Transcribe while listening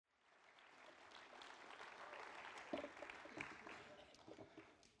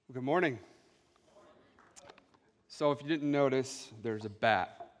Good morning. So if you didn't notice, there's a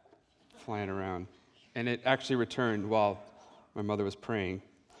bat flying around, and it actually returned while my mother was praying.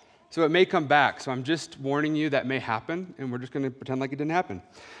 So it may come back, so I'm just warning you that may happen, and we're just going to pretend like it didn't happen.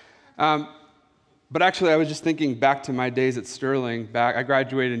 But actually, I was just thinking back to my days at Sterling. I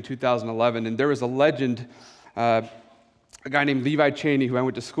graduated in 2011, and there was a legend, a guy named Levi Cheney, who I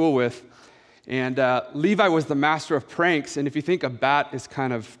went to school with. And Levi was the master of pranks, and if you think a bat is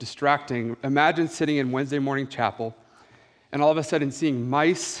kind of distracting, imagine sitting in Wednesday morning chapel and all of a sudden seeing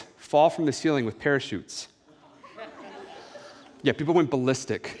mice fall from the ceiling with parachutes. Yeah, people went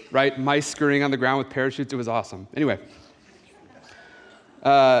ballistic, right? Mice scurrying on the ground with parachutes, it was awesome. Anyway,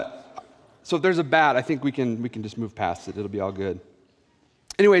 so if there's a bat, I think we can just move past it. It'll be all good.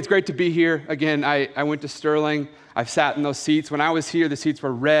 Anyway, it's great to be here. Again, I went to Sterling. I've sat in those seats. When I was here, the seats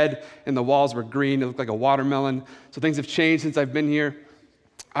were red and the walls were green. It looked like a watermelon. So things have changed since I've been here.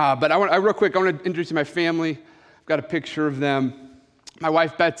 But real quick, I want to introduce you to my family. I've got a picture of them. My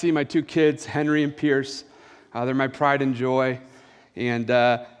wife, Betsy, my two kids, Henry and Pierce. They're my pride and joy. And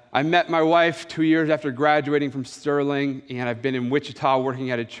I met my wife 2 years after graduating from Sterling, and I've been in Wichita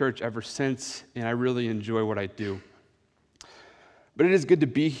working at a church ever since, and I really enjoy what I do. But it is good to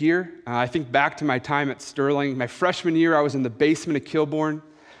be here. I think back to my time at Sterling. My freshman year, I was in the basement of Kilbourne.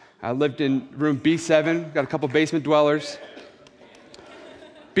 I lived in room B7, got a couple basement dwellers.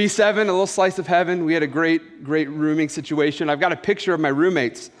 B7, a little slice of heaven. We had a great rooming situation. I've got a picture of my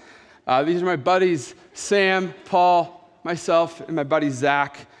roommates. These are my buddies, Sam, Paul, myself, and my buddy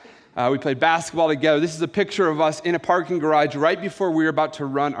Zach. We played basketball together. This is a picture of us in a parking garage right before we were about to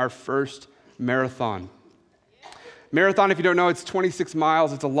run our first marathon. Marathon, if you don't know, it's 26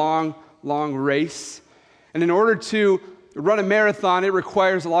 miles. It's a long race. And in order to run a marathon, it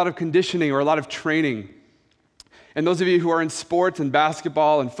requires a lot of conditioning or a lot of training. And those of you who are in sports and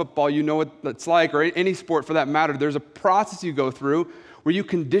basketball and football, you know what it's like, or any sport for that matter. There's a process you go through where you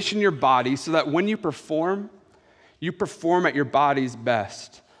condition your body so that when you perform at your body's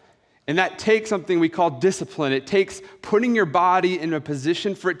best. And that takes something we call discipline. It takes putting your body in a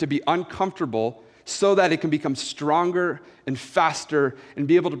position for it to be uncomfortable so that it can become stronger and faster and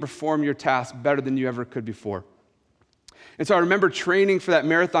be able to perform your task better than you ever could before. And so I remember training for that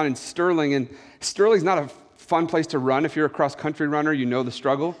marathon in Sterling, and Sterling's not a fun place to run. If you're a cross-country runner, you know the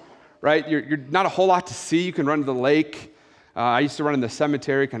struggle, right? You're not a whole lot to see. You can run to the lake. I used to run in the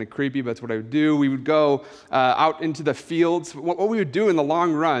cemetery, kind of creepy, but that's what I would do. We would go out into the fields. What we would do in the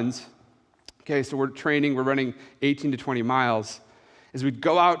long runs, okay, so we're training, we're running 18 to 20 miles, is we'd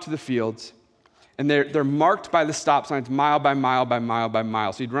go out to the fields, and they're marked by the stop signs mile by mile by mile by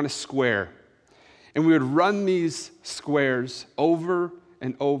mile. So you'd run a square. And we would run these squares over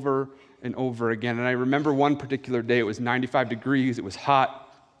and over and over again. And I remember one particular day, it was 95 degrees, it was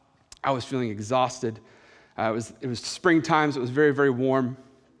hot. I was feeling exhausted. It was springtime, so it was very, very warm.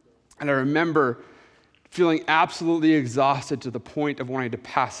 And I remember feeling absolutely exhausted to the point of wanting to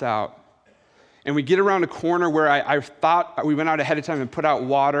pass out. And we get around a corner where I thought we went out ahead of time and put out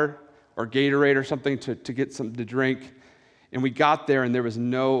water or Gatorade or something to get something to drink. And we got there and there was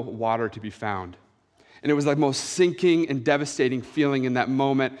no water to be found. And it was the most sinking and devastating feeling in that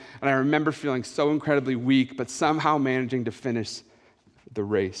moment. And I remember feeling so incredibly weak, but somehow managing to finish the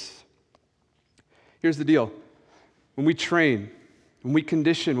race. Here's the deal. When we train, when we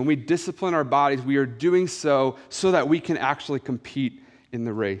condition, when we discipline our bodies, we are doing so that we can actually compete in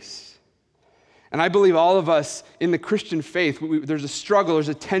the race. And I believe all of us in the Christian faith, there's a struggle, there's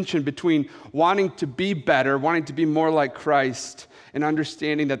a tension between wanting to be better, wanting to be more like Christ, and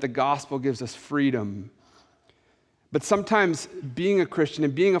understanding that the gospel gives us freedom. But sometimes being a Christian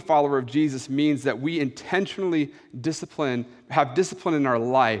and being a follower of Jesus means that we intentionally have discipline in our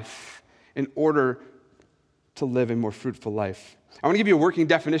life in order to live a more fruitful life. I want to give you a working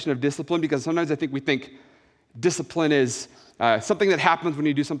definition of discipline because sometimes I think we think discipline is something that happens when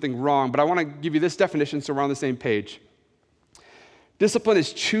you do something wrong, but I want to give you this definition so we're on the same page. Discipline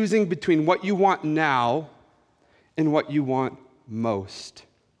is choosing between what you want now and what you want most.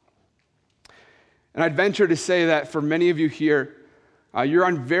 And I'd venture to say that for many of you here, you're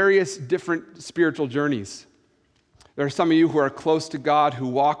on various different spiritual journeys. There are some of you who are close to God, who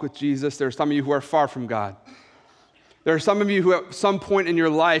walk with Jesus. There are some of you who are far from God. There are some of you who at some point in your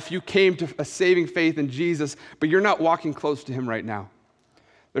life, you came to a saving faith in Jesus, but you're not walking close to him right now.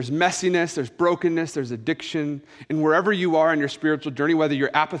 There's messiness, there's brokenness, there's addiction. And wherever you are in your spiritual journey, whether you're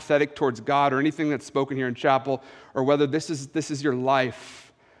apathetic towards God or anything that's spoken here in chapel, or whether this is your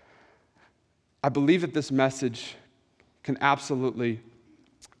life, I believe that this message can absolutely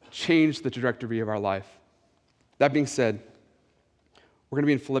change the trajectory of our life. That being said, We're going to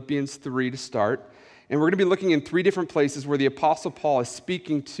be in Philippians 3 to start, and we're going to be looking in 3 different places where the Apostle Paul is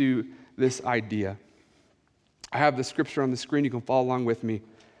speaking to this idea. I have the scripture on the screen. You can follow along with me.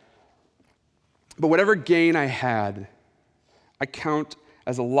 But whatever gain I had, I count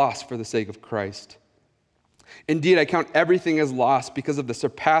as a loss for the sake of Christ. Indeed, I count everything as loss because of the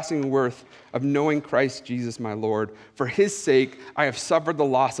surpassing worth of knowing Christ Jesus my Lord. For his sake, I have suffered the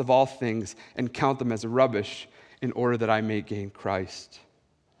loss of all things and count them as rubbish in order that I may gain Christ.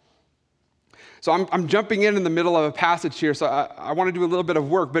 So I'm jumping in the middle of a passage here, so I want to do a little bit of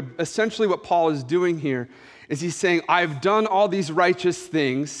work. But essentially what Paul is doing here is he's saying, I've done all these righteous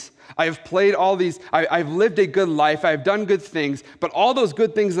things. I have played all these, I've lived a good life. I've done good things. But all those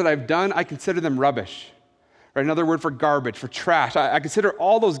good things that I've done, I consider them rubbish. Right? Another word for garbage, for trash. I consider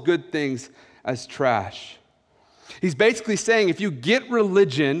all those good things as trash. He's basically saying if you get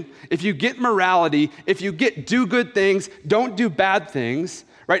religion, if you get morality, if you do good things, don't do bad things,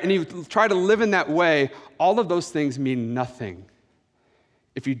 right? And you try to live in that way, all of those things mean nothing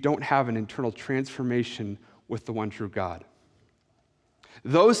if you don't have an internal transformation with the one true God.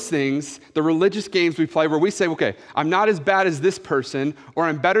 Those things, the religious games we play where we say, okay, I'm not as bad as this person, or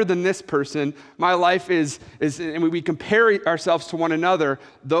I'm better than this person, my life is and we compare ourselves to one another,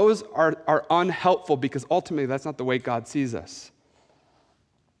 those are unhelpful because ultimately that's not the way God sees us.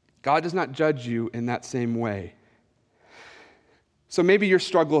 God does not judge you in that same way. So maybe your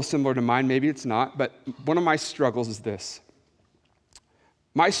struggle is similar to mine, maybe it's not, but one of my struggles is this.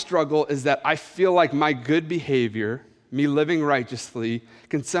 My struggle is that I feel like my good behavior, me living righteously,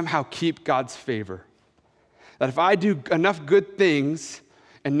 can somehow keep God's favor. That if I do enough good things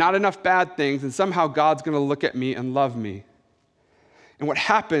and not enough bad things, then somehow God's going to look at me and love me. And what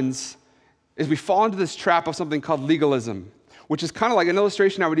happens is we fall into this trap of something called legalism, which is kind of like an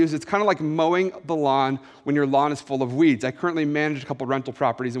illustration I would use. It's kind of like mowing the lawn when your lawn is full of weeds. I currently manage a couple rental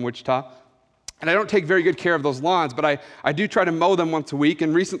properties in Wichita, and I don't take very good care of those lawns, but I do try to mow them once a week,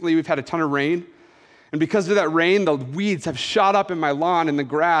 and recently we've had a ton of rain. And because of that rain, the weeds have shot up in my lawn and the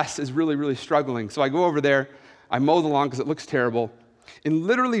grass is really, really struggling. So I go over there, I mow the lawn because it looks terrible. And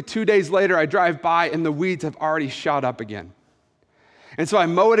literally 2 days later, I drive by and the weeds have already shot up again. And so I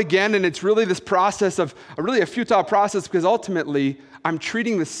mow it again, and it's really this process of, really a futile process because ultimately I'm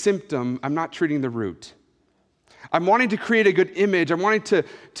treating the symptom, I'm not treating the root. I'm wanting to create a good image, I'm wanting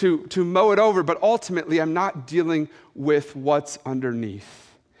to mow it over, but ultimately I'm not dealing with what's underneath.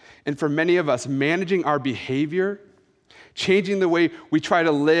 And for many of us, managing our behavior, changing the way we try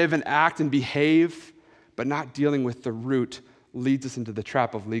to live and act and behave, but not dealing with the root, leads us into the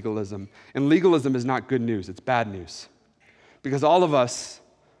trap of legalism. And legalism is not good news, it's bad news. Because all of us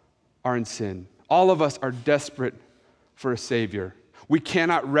are in sin. All of us are desperate for a Savior. We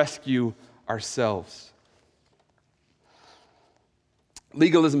cannot rescue ourselves.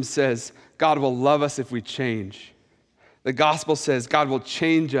 Legalism says God will love us if we change. The gospel says God will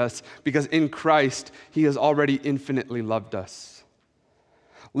change us because in Christ, he has already infinitely loved us.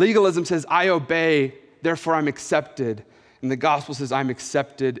 Legalism says, I obey, therefore I'm accepted. And the gospel says, I'm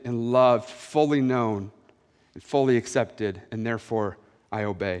accepted and loved, fully known, and fully accepted, and therefore I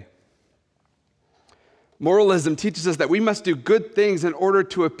obey. Moralism teaches us that we must do good things in order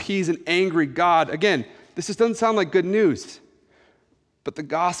to appease an angry God. Again, this just doesn't sound like good news. But the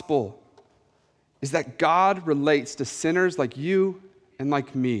gospel is that God relates to sinners like you and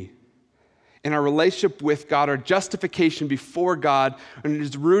like me. And our relationship with God, our justification before God, and it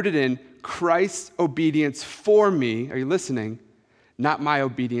is rooted in Christ's obedience for me, are you listening? Not my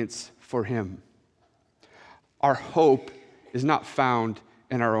obedience for him. Our hope is not found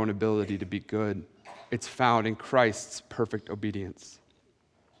in our own ability to be good. It's found in Christ's perfect obedience.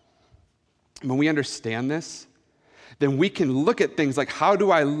 When we understand this, then we can look at things like, how do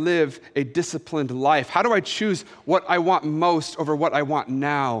I live a disciplined life? How do I choose what I want most over what I want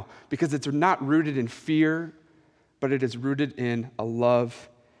now? Because it's not rooted in fear, but it is rooted in a love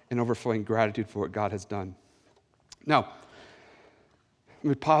and overflowing gratitude for what God has done. Now, let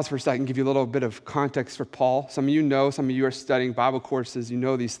me pause for a second and give you a little bit of context for Paul. Some of you know, some of you are studying Bible courses, you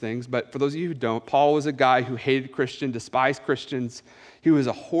know these things, but for those of you who don't, Paul was a guy who hated Christians, despised Christians. He was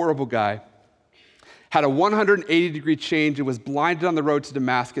a horrible guy. Had a 180-degree change and was blinded on the road to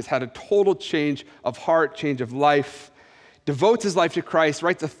Damascus, had a total change of heart, change of life, devotes his life to Christ,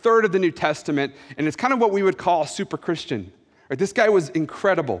 writes a third of the New Testament, and it's kind of what we would call a super Christian. Right? This guy was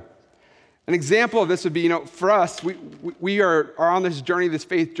incredible. An example of this would be, for us, we are on this journey, this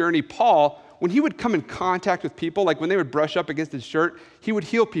faith journey. Paul, when he would come in contact with people, like when they would brush up against his shirt, he would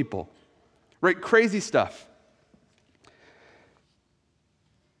heal people, right? Crazy stuff.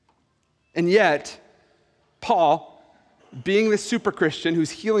 And yet, Paul being the super Christian who's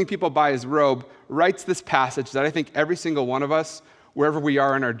healing people by his robe, writes this passage that I think every single one of us, wherever we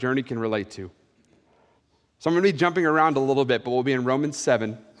are in our journey, can relate to. So I'm going to be jumping around a little bit, but we'll be in Romans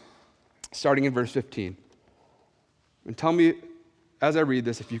 7, starting in verse 15. And tell me, as I read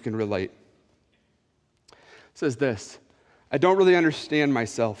this, if you can relate. It says this, I don't really understand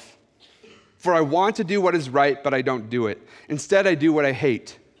myself, for I want to do what is right, but I don't do it. Instead, I do what I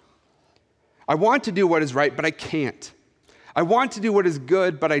hate. I want to do what is right, but I can't. I want to do what is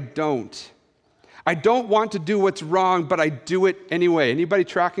good, but I don't. I don't want to do what's wrong, but I do it anyway. Anybody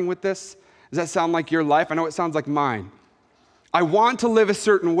tracking with this? Does that sound like your life? I know it sounds like mine. I want to live a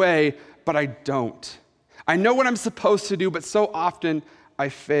certain way, but I don't. I know what I'm supposed to do, but so often I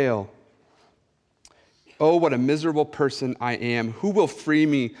fail. Oh, what a miserable person I am. Who will free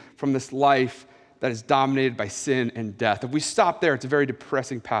me from this life that is dominated by sin and death? If we stop there, it's a very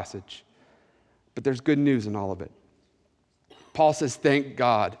depressing passage. But there's good news in all of it. Paul says, thank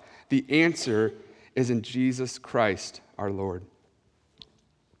God. The answer is in Jesus Christ, our Lord.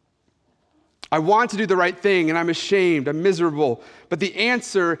 I want to do the right thing, and I'm ashamed, I'm miserable. But the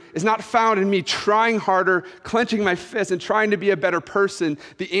answer is not found in me trying harder, clenching my fists, and trying to be a better person.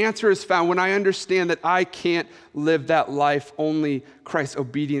 The answer is found when I understand that I can't live that life. Only Christ's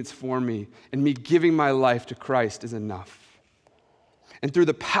obedience for me, and me giving my life to Christ is enough. And through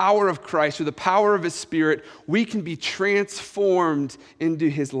the power of Christ, through the power of his Spirit, we can be transformed into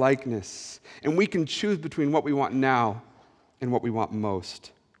his likeness. And we can choose between what we want now and what we want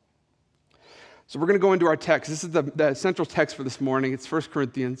most. So we're going to go into our text. This is the central text for this morning. It's 1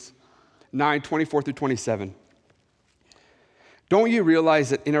 Corinthians 9, 24 through 27. Don't you realize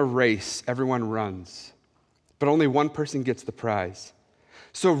that in a race, everyone runs, but only one person gets the prize?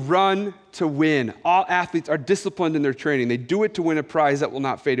 So run to win. All athletes are disciplined in their training. They do it to win a prize that will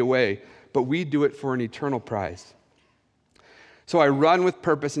not fade away, but we do it for an eternal prize. So I run with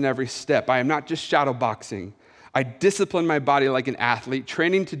purpose in every step. I am not just shadow boxing. I discipline my body like an athlete,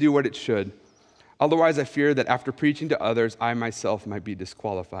 training to do what it should. Otherwise, I fear that after preaching to others, I myself might be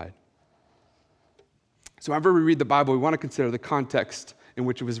disqualified. So whenever we read the Bible, we want to consider the context in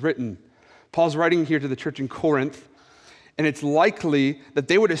which it was written. Paul's writing here to the church in Corinth, and it's likely that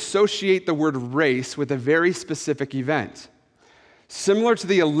they would associate the word race with a very specific event. Similar to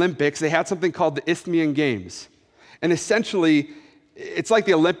the Olympics, they had something called the Isthmian Games. And essentially, it's like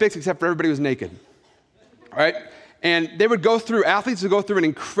the Olympics, except for everybody was naked, right? And they would athletes would go through an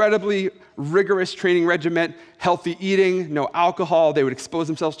incredibly rigorous training regimen, healthy eating, no alcohol. They would expose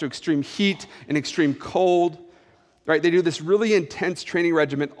themselves to extreme heat and extreme cold, right? They do this really intense training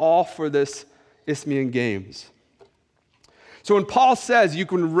regimen, all for this Isthmian Games. So when Paul says you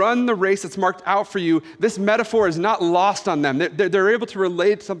can run the race that's marked out for you, this metaphor is not lost on them. They're able to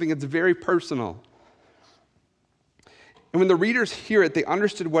relate to something that's very personal. And when the readers hear it, they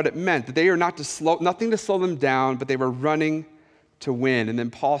understood what it meant, that they are nothing to slow them down, but they were running to win. And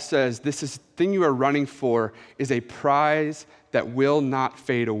then Paul says, this thing you are running for is a prize that will not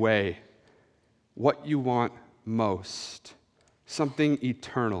fade away. What you want most, something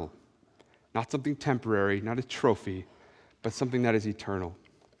eternal, not something temporary, not a trophy, but something that is eternal.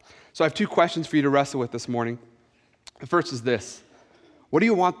 So I have two questions for you to wrestle with this morning. The first is this: what do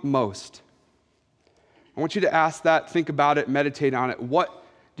you want most? I want you to ask that, think about it, meditate on it. What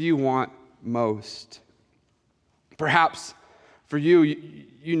do you want most? Perhaps for you,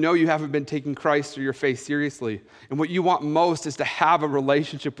 you know you haven't been taking Christ or your faith seriously. And what you want most is to have a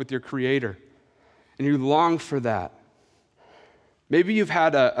relationship with your Creator. And you long for that. Maybe you've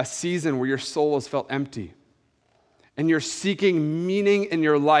had a season where your soul has felt empty. And you're seeking meaning in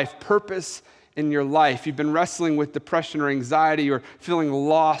your life, purpose in your life. You've been wrestling with depression or anxiety or feeling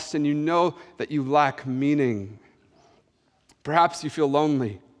lost, and you know that you lack meaning. Perhaps you feel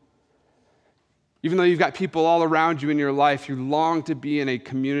lonely. Even though you've got people all around you in your life, you long to be in a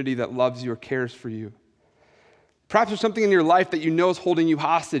community that loves you or cares for you. Perhaps there's something in your life that you know is holding you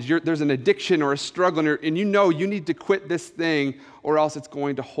hostage. There's an addiction or a struggle, and you know you need to quit this thing or else it's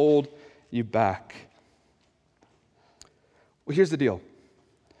going to hold you back. Well, here's the deal.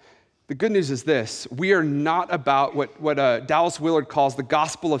 The good news is this: we are not about what Dallas Willard calls the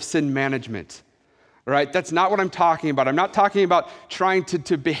gospel of sin management, right? That's not what I'm talking about. I'm not talking about trying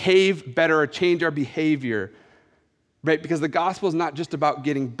to behave better or change our behavior, right? Because the gospel is not just about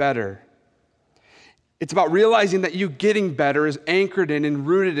getting better. It's about realizing that you getting better is anchored in and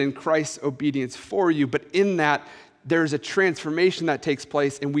rooted in Christ's obedience for you, but in that, there's a transformation that takes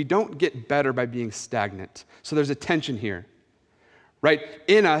place, and we don't get better by being stagnant. So there's a tension here. Right?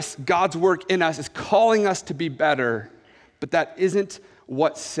 In us, God's work in us is calling us to be better, but that isn't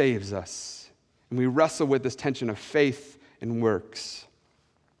what saves us. And we wrestle with this tension of faith and works.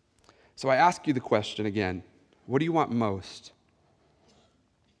 So I ask you the question again, what do you want most?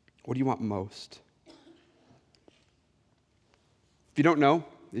 What do you want most? If you don't know,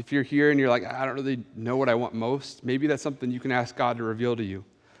 if you're here and you're like, I don't really know what I want most, maybe that's something you can ask God to reveal to you.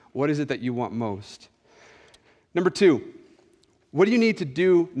 What is it that you want most? Number 2, what do you need to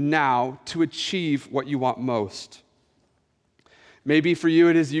do now to achieve what you want most? Maybe for you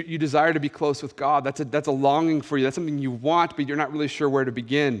it is you desire to be close with God. That's a longing for you. That's something you want, but you're not really sure where to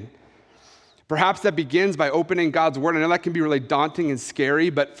begin. Perhaps that begins by opening God's Word. I know that can be really daunting and scary,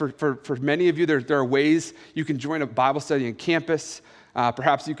 but for many of you, there are ways you can join a Bible study on campus.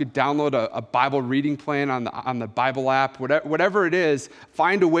 Perhaps you could download a Bible reading plan on the Bible app. Whatever it is,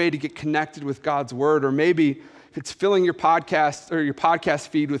 find a way to get connected with God's Word. Or maybe if it's filling your podcast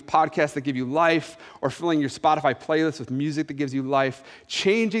feed with podcasts that give you life, or filling your Spotify playlist with music that gives you life,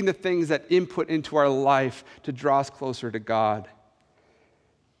 changing the things that input into our life to draw us closer to God.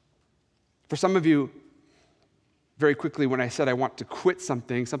 For some of you, very quickly, when I said I want to quit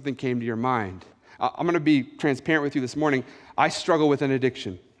something came to your mind. I'm going to be transparent with you this morning. I struggle with an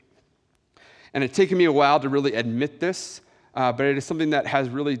addiction. And it's taken me a while to really admit this, but it is something that has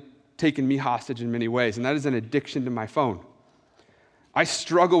really taken me hostage in many ways, and that is an addiction to my phone. I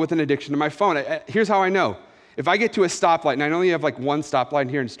struggle with an addiction to my phone. Here's how I know. If I get to a stoplight, and I only have like one stoplight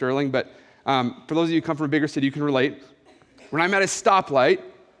here in Sterling, but for those of you who come from a bigger city, you can relate. When I'm at a stoplight,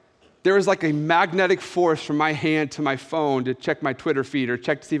 there is like a magnetic force from my hand to my phone to check my Twitter feed or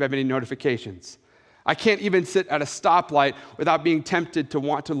check to see if I have any notifications. I can't even sit at a stoplight without being tempted to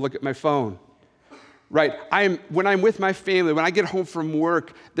want to look at my phone. Right? When I'm with my family, when I get home from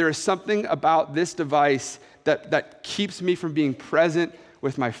work, there is something about this device that keeps me from being present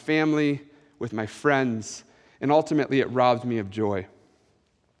with my family, with my friends, and ultimately it robs me of joy.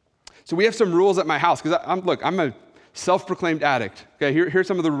 So we have some rules at my house, because I'm a self-proclaimed addict. Okay, here's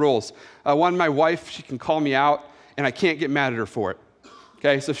some of the rules. One, my wife, she can call me out, and I can't get mad at her for it.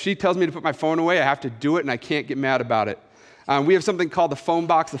 Okay, so if she tells me to put my phone away, I have to do it, and I can't get mad about it. We have something called the phone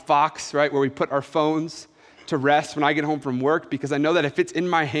box, the Fox, right, where we put our phones to rest when I get home from work, because I know that if it's in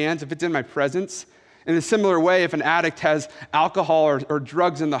my hands, if it's in my presence, in a similar way, if an addict has alcohol or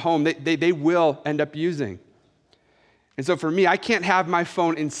drugs in the home, they will end up using. And so for me, I can't have my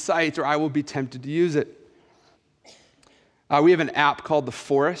phone in sight or I will be tempted to use it. We have an app called The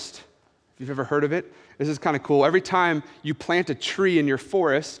Forest, if you've ever heard of it. This is kind of cool. Every time you plant a tree in your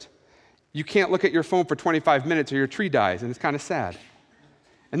forest, you can't look at your phone for 25 minutes or your tree dies, and it's kind of sad.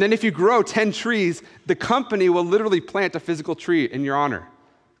 And then if you grow 10 trees, the company will literally plant a physical tree in your honor.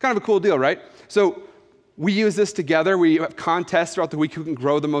 Kind of a cool deal, right? So we use this together. We have contests throughout the week who can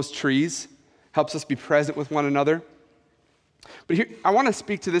grow the most trees. Helps us be present with one another. But here, I want to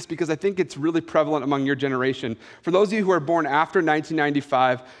speak to this because I think it's really prevalent among your generation. For those of you who are born after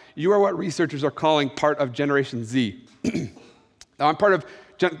 1995, you are what researchers are calling part of Generation Z. Now, I'm part of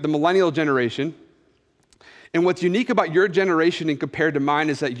the millennial generation. And what's unique about your generation and compared to mine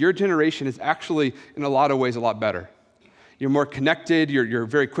is that your generation is actually, in a lot of ways, a lot better. You're more connected. You're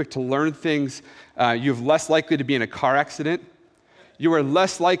very quick to learn things. You're less likely to be in a car accident. You are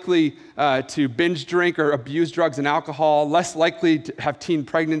less likely to binge drink or abuse drugs and alcohol, less likely to have teen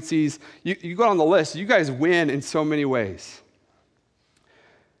pregnancies. You go on the list. You guys win in so many ways.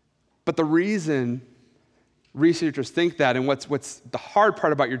 But the reason researchers think that, and what's the hard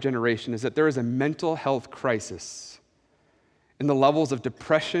part about your generation, is that there is a mental health crisis, and the levels of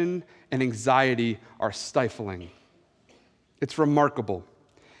depression and anxiety are stifling. It's remarkable.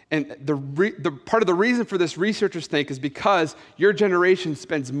 And the part of the reason for this, researchers think, is because your generation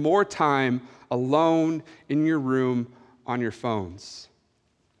spends more time alone in your room on your phones.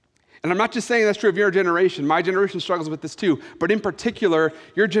 And I'm not just saying that's true of your generation. My generation struggles with this too. But in particular,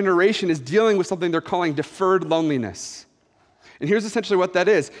 your generation is dealing with something they're calling deferred loneliness. And here's essentially what that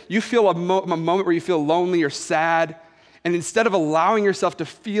is. You feel a moment where you feel lonely or sad, and instead of allowing yourself to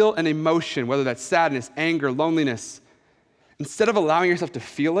feel an emotion, whether that's sadness, anger, loneliness, instead of allowing yourself to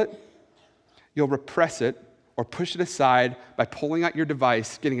feel it, you'll repress it or push it aside by pulling out your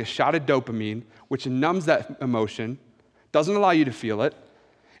device, getting a shot of dopamine, which numbs that emotion, doesn't allow you to feel it.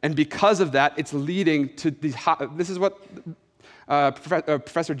 And because of that, it's leading to these. This is what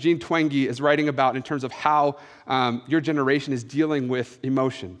Professor Jean Twenge is writing about in terms of how your generation is dealing with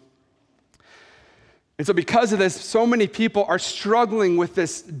emotion. And so because of this, so many people are struggling with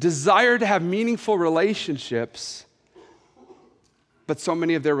this desire to have meaningful relationships, but so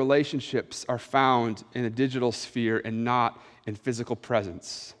many of their relationships are found in a digital sphere and not in physical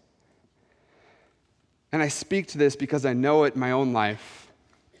presence. And I speak to this because I know it in my own life,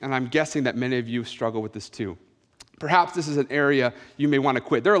 and I'm guessing that many of you struggle with this too. perhaps this is an area you may want to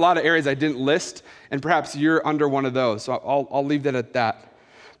quit. There are a lot of areas I didn't list, and perhaps you're under one of those, so I'll leave that at that.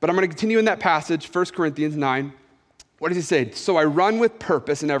 But I'm going to continue in that passage, 1 Corinthians 9. What does he say? So I run with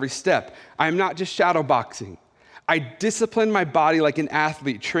purpose in every step. I am not just shadow boxing. I discipline my body like an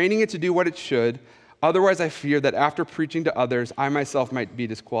athlete, training it to do what it should. Otherwise, I fear that after preaching to others, I myself might be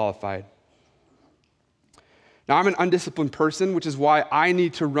disqualified. Now, I'm an undisciplined person, which is why I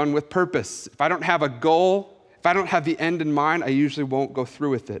need to run with purpose. If I don't have a goal, if I don't have the end in mind, I usually won't go through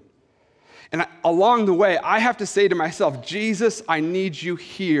with it. And along the way, I have to say to myself, Jesus, I need you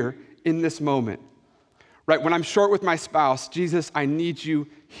here in this moment. Right? When I'm short with my spouse, Jesus, I need you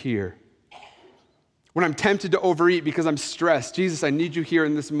here. When I'm tempted to overeat because I'm stressed, Jesus, I need you here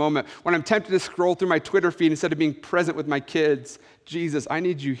in this moment. When I'm tempted to scroll through my Twitter feed instead of being present with my kids, Jesus, I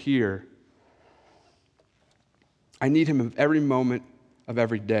need you here. I need him of every moment of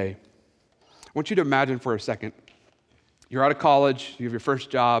every day. I want you to imagine for a second, you're out of college, you have your first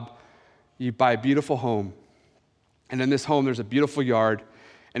job, you buy a beautiful home, and in this home there's a beautiful yard,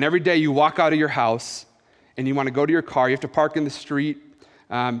 and every day you walk out of your house and you want to go to your car, you have to park in the street.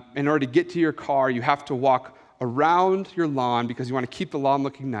 In order to get to your car, you have to walk around your lawn because you want to keep the lawn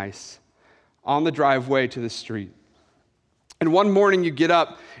looking nice, on the driveway to the street. And one morning you get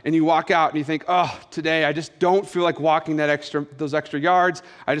up and you walk out and you think, oh, today I just don't feel like walking those extra yards.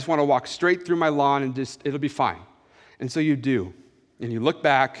 I just want to walk straight through my lawn and it'll be fine. And so you do. And you look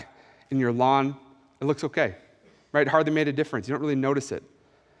back and your lawn, it looks okay, right? It hardly made a difference. You don't really notice it.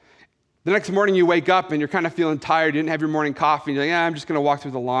 The next morning you wake up and you're kind of feeling tired. You didn't have your morning coffee. And you're like, I'm just going to walk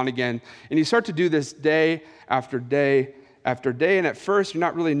through the lawn again. And you start to do this day after day after day. And at first you're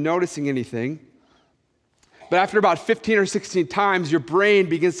not really noticing anything. But after about 15 or 16 times, your brain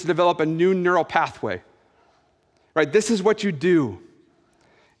begins to develop a new neural pathway, right? This is what you do.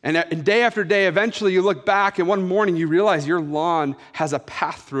 And day after day, eventually you look back and one morning you realize your lawn has a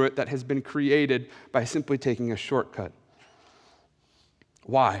path through it that has been created by simply taking a shortcut.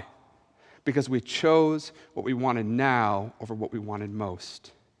 Why? Because we chose what we wanted now over what we wanted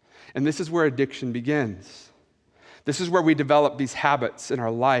most. And this is where addiction begins. This is where we develop these habits in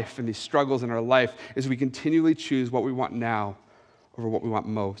our life and these struggles in our life as we continually choose what we want now over what we want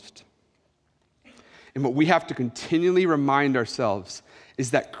most. And what we have to continually remind ourselves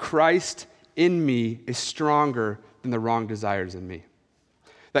is that Christ in me is stronger than the wrong desires in me.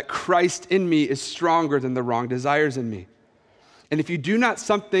 That Christ in me is stronger than the wrong desires in me. And if you do not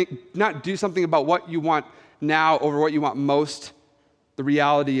do something about what you want now over what you want most, the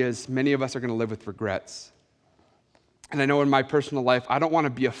reality is many of us are going to live with regrets. And I know in my personal life, I don't want to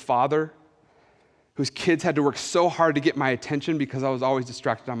be a father whose kids had to work so hard to get my attention because I was always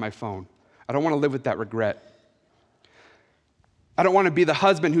distracted on my phone. I don't want to live with that regret. I don't want to be the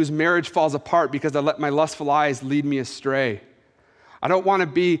husband whose marriage falls apart because I let my lustful eyes lead me astray. I don't want to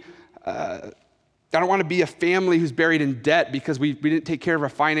be a family who's buried in debt because we didn't take care of our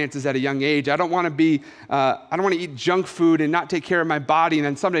finances at a young age. I don't want to eat junk food and not take care of my body and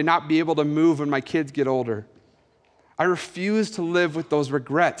then someday not be able to move when my kids get older. I refuse to live with those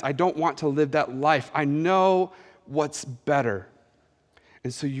regrets. I don't want to live that life. I know what's better.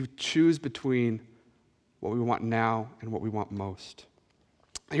 And so you choose between what we want now and what we want most.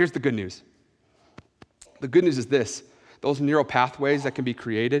 Here's the good news. The good news is this. Those neural pathways that can be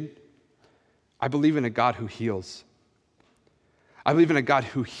created, I believe in a God who heals. I believe in a God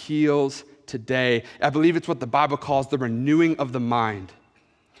who heals today. I believe it's what the Bible calls the renewing of the mind.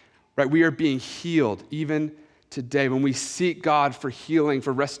 Right? We are being healed even today. When we seek God for healing,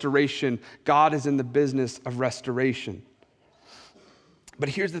 for restoration, God is in the business of restoration. But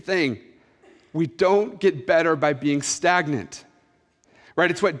here's the thing. We don't get better by being stagnant. Right?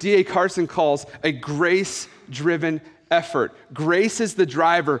 It's what D.A. Carson calls a grace-driven effort. Grace is the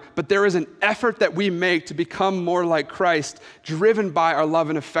driver, but there is an effort that we make to become more like Christ, driven by our love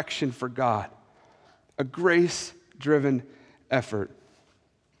and affection for God. A grace-driven effort.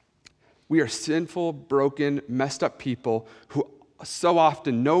 We are sinful, broken, messed up people who so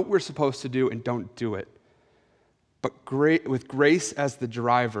often know what we're supposed to do and don't do it. But with grace as the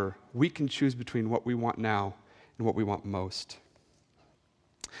driver, we can choose between what we want now and what we want most.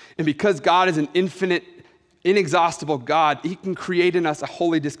 And because God is an infinite, inexhaustible God, he can create in us a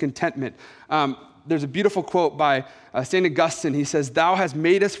holy discontentment. There's a beautiful quote by St. Augustine. He says, "Thou hast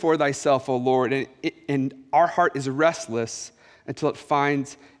made us for thyself, O Lord, and our heart is restless until it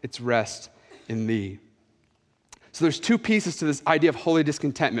finds its rest in thee." So there's two pieces to this idea of holy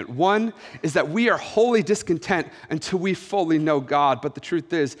discontentment. One is that we are wholly discontent until we fully know God, but the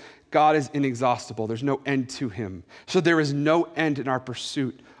truth is, God is inexhaustible. There's no end to him. So there is no end in our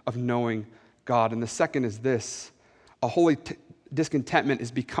pursuit of knowing God. And the second is this, A holy discontentment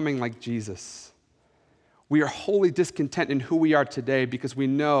is becoming like Jesus. We are wholly discontent in who we are today because we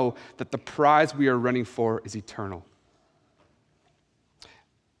know that the prize we are running for is eternal.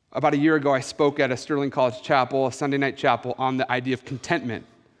 About a year ago, I spoke at a Sterling College chapel, a Sunday night chapel, on the idea of contentment,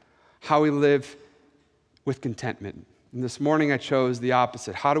 how we live with contentment. And this morning I chose the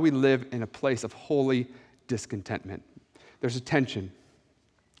opposite. How do we live in a place of holy discontentment? There's a tension.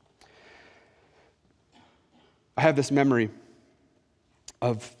 I have this memory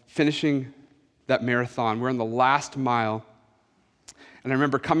of finishing that marathon. We're in the last mile, and I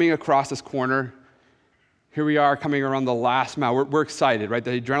remember coming across this corner. Here we are coming around the last mile. We're excited, right?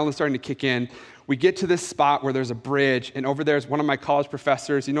 The adrenaline's starting to kick in. We get to this spot where there's a bridge, and over there is one of my college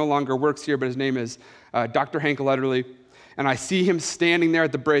professors. He no longer works here, but his name is Dr. Hank Letterly. And I see him standing there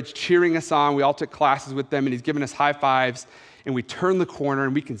at the bridge cheering us on. We all took classes with them, and he's giving us high fives. And we turn the corner,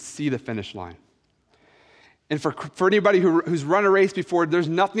 and we can see the finish line. And for anybody who's run a race before, there's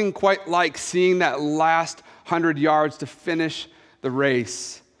nothing quite like seeing that last 100 yards to finish the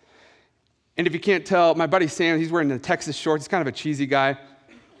race. And if you can't tell, my buddy Sam, he's wearing the Texas shorts. He's kind of a cheesy guy.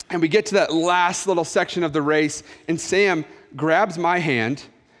 And we get to that last little section of the race, and Sam grabs my hand,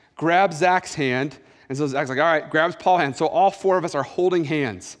 grabs Zach's hand, and so Zach's like, all right, grabs Paul's hand. So all four of us are holding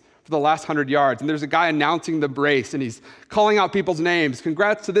hands for the last 100 yards. And there's a guy announcing the race, and he's calling out people's names.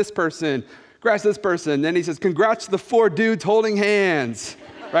 Congrats to this person. Congrats to this person. And then he says, congrats to the four dudes holding hands,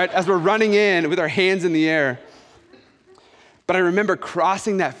 right, as we're running in with our hands in the air. But I remember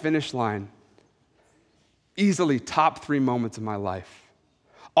crossing that finish line, easily top 3 moments of my life.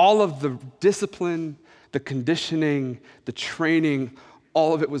 All of the discipline, the conditioning, the training,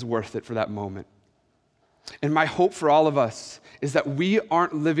 all of it was worth it for that moment. And my hope for all of us is that we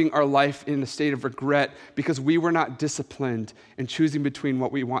aren't living our life in a state of regret because we were not disciplined in choosing between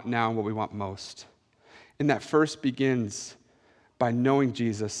what we want now and what we want most. And that first begins by knowing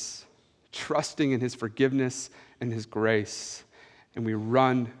Jesus, trusting in his forgiveness and his grace, and we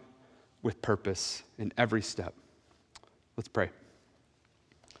run with purpose in every step. Let's pray.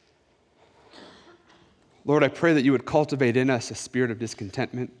 Lord, I pray that you would cultivate in us a spirit of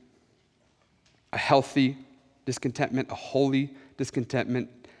discontentment, a healthy discontentment, a holy discontentment,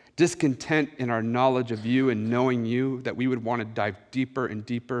 discontent in our knowledge of you and knowing you, that we would want to dive deeper and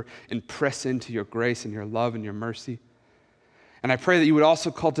deeper and press into your grace and your love and your mercy. And I pray that you would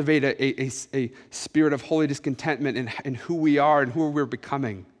also cultivate a spirit of holy discontentment in who we are and who we're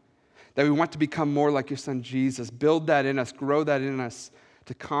becoming, that we want to become more like your son Jesus. Build that in us, grow that in us,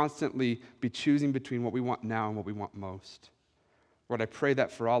 to constantly be choosing between what we want now and what we want most. Lord, I pray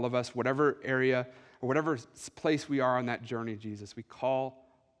that for all of us, whatever area or whatever place we are on that journey, Jesus, we call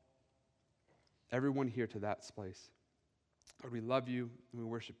everyone here to that place. Lord, we love you and we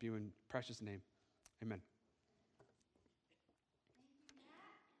worship you in precious name. Amen.